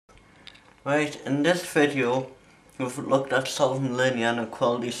Right, in this video we've looked at solving linear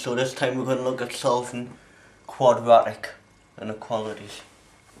inequalities, so this time we're going to look at solving quadratic inequalities.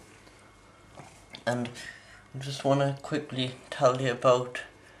 And I just want to quickly tell you about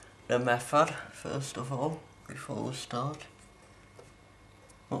the method first of all, before we start.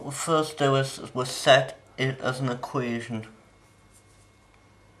 What we'll first do is we'll set it as an equation.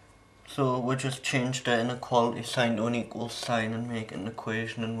 So we'll just change the inequality sign to an equal sign and make it an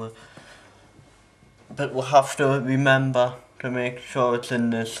equation, but we'll have to remember to make sure it's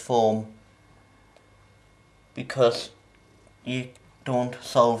in this form, because you don't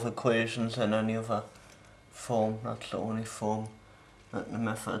solve equations in any other form. That's the only form that the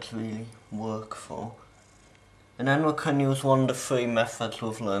methods really work for. And then we can use one of the three methods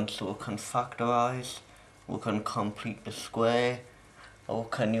we've learned. So we can factorise, we can complete the square, or we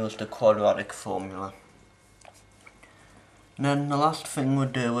can use the quadratic formula. And then the last thing we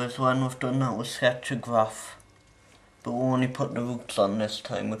do is, when we've done that, we sketch a graph, but we only put the roots on this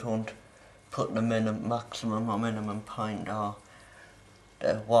time. We don't put the maximum or minimum point or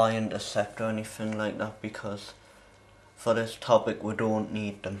the y-intercept or anything like that, because for this topic we don't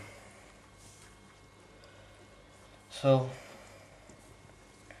need them. So,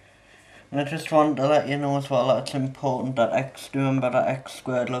 and I just want to let you know as well that it's important that remember that x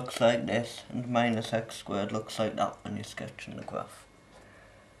squared looks like this and minus x squared looks like that when you're sketching the graph.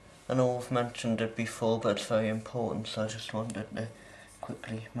 I know I've mentioned it before, but it's very important, so I just wanted to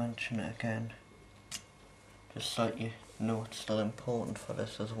quickly mention it again, just so you know it's still important for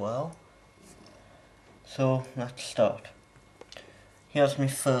this as well. So let's start. Here's my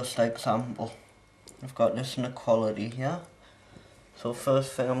first example. I've got this inequality here. So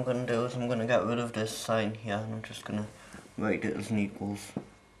first thing I'm going to do is I'm going to get rid of this sign here, and I'm just going to write it as an equals.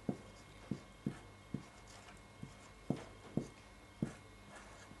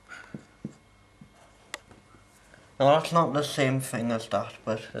 Now that's not the same thing as that,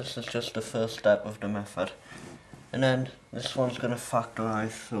 but this is just the first step of the method. And then this one's going to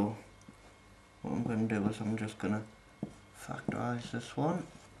factorise, so what I'm going to do is I'm just going to factorise this one.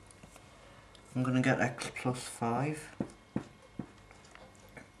 I'm going to get x plus 5,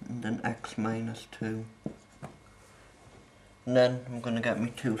 and then x minus 2. And then I'm going to get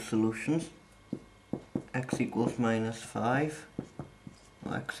me two solutions, x equals minus 5,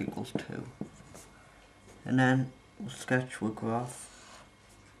 or x equals 2. And then we'll sketch a graph.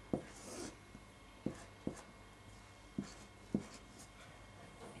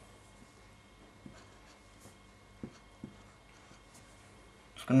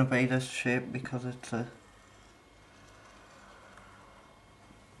 It's going to be this shape because it's a...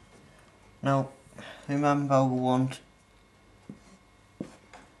 Now, remember we want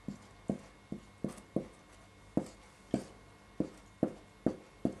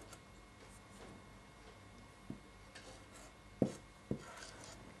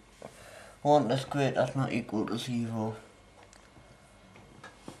this greater than or equal to 0.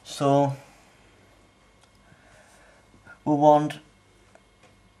 So we want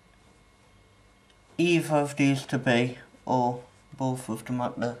either of these to be, or both of them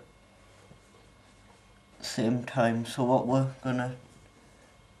at the same time. So what we're gonna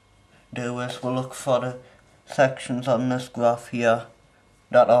do is we'll look for the sections on this graph here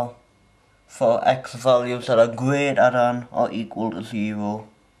that are for x values that are greater than or equal to 0.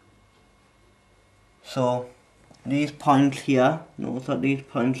 So these points here, notice that these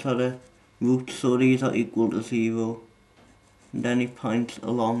points are the roots, so these are equal to 0. And any points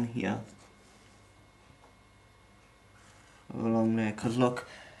along here, along there, because look,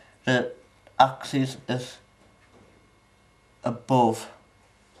 the axis is above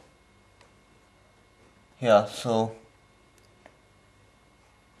here, so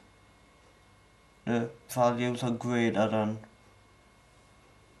the values are greater than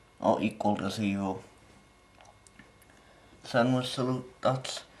or equal to 0. So then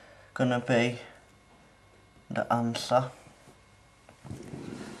that's gonna be the answer.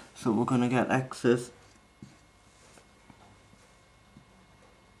 So we're gonna get x is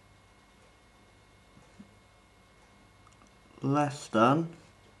less than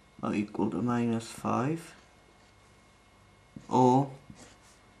or equal to minus 5, or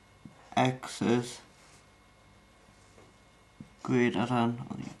x is greater than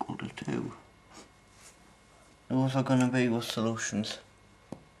or equal to 2. Those are going to be your solutions.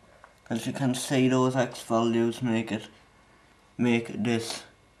 As you can see, those x values make this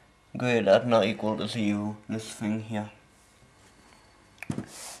greater than or equal to 0, this thing here.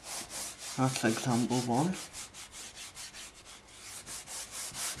 That's example 1.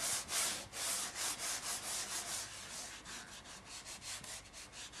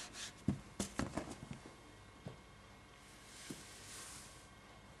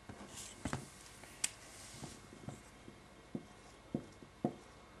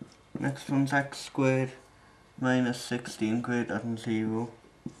 Next one's x squared minus 16 greater than 0.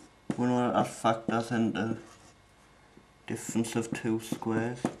 We know that factors into difference of two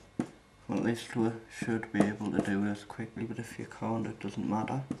squares. Well, at least we should be able to do this quickly, but if you can't, it doesn't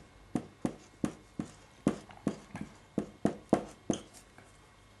matter.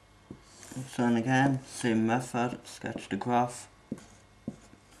 So then again, same method, sketch the graph.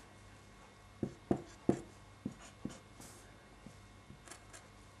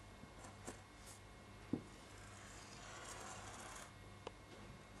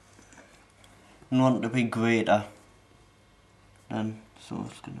 And want to be greater than, so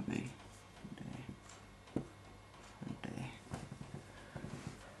it's going to be there and there.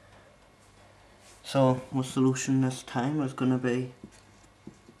 So my solution this time is going to be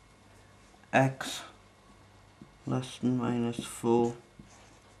x less than minus 4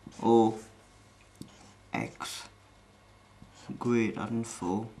 or x greater than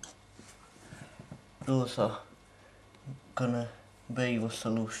 4. Those are going to be the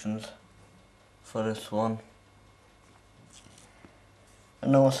solutions for this one.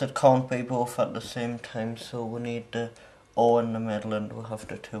 And notice it can't be both at the same time, so we need the O in the middle and we'll have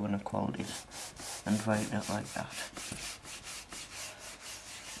the two inequalities and write it like that.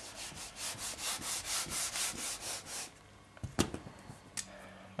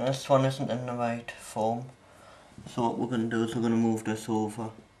 And this one isn't in the right form, so what we're going to do is we're going to move this over.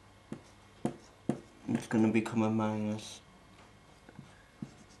 It's going to become a minus.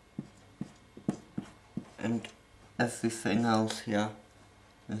 And everything else here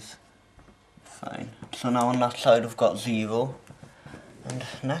is fine. So now on that side we've got 0. And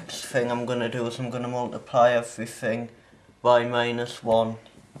next thing I'm going to do is I'm going to multiply everything by minus 1.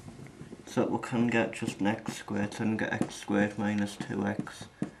 So that we can get just an x squared, so we can get x squared minus 2x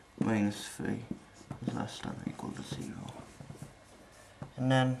minus 3 is less than or equal to 0.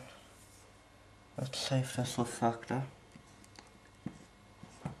 And then let's see if this will factor.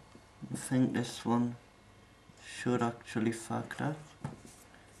 I think this one should actually factor.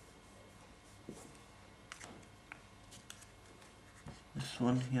 This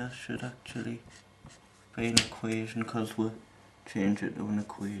one here should actually be an equation because we'll change it to an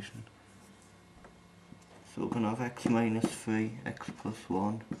equation. So we're going to have x minus 3, x plus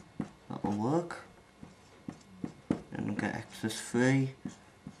 1, that will work. And we'll get x is 3,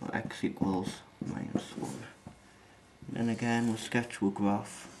 or x equals minus 1. And then again we'll sketch a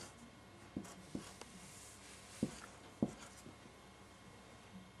graph.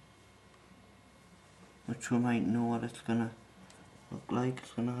 Which we might know what it's going to look like.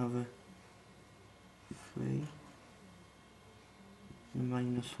 It's going to have a 3 and a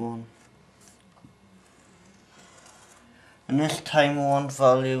minus 1. And this time we want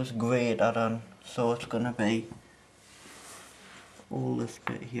values greater than, so it's going to be all this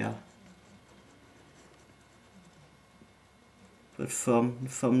bit here. But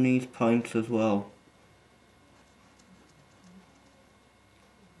from these points as well.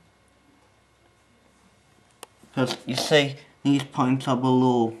 Because you see, these points are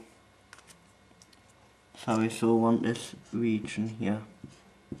below. Sorry, so I want this region here.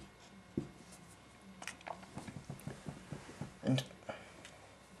 And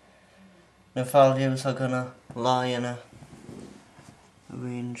the values are gonna lie in a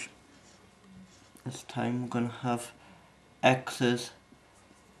range. This time we're gonna have x's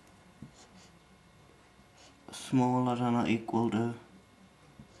smaller than or equal to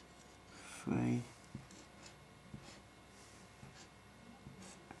 3.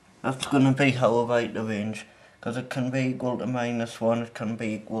 That's going to be how I write the range, because it can be equal to minus 1, it can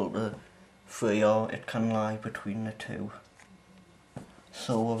be equal to 3, or it can lie between the two.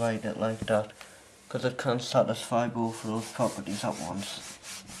 So we'll write it like that, because it can satisfy both of those properties at once.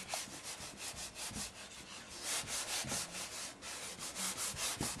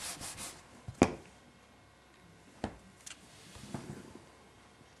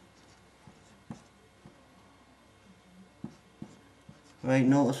 Right,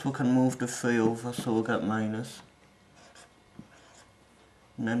 notice we can move the 3 over so we'll get minus.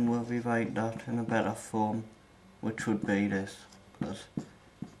 And then we'll rewrite that in a better form, which would be this, because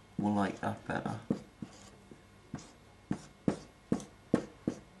we'll like that better.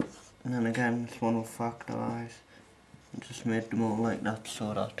 And then again, this one will factorise, and just made them all like that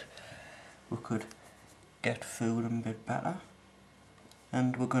so that we could get through them a bit better.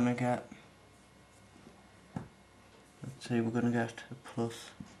 And we're going to get, let's see, we're going to get a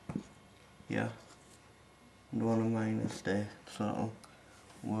plus here, and one a minus there, so that'll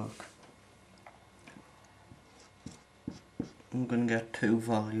work. We're going to get two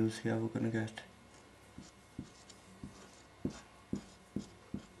values here. We're going to get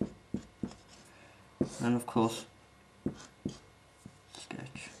And of course,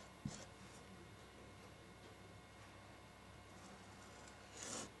 sketch.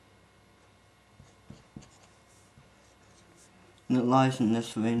 And it lies in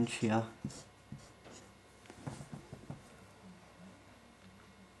this range here.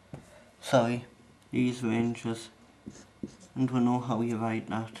 Sorry, these ranges. And we know how you write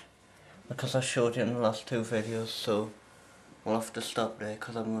that, because I showed you in the last two videos, so we'll have to stop there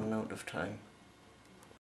because I'm running out of time.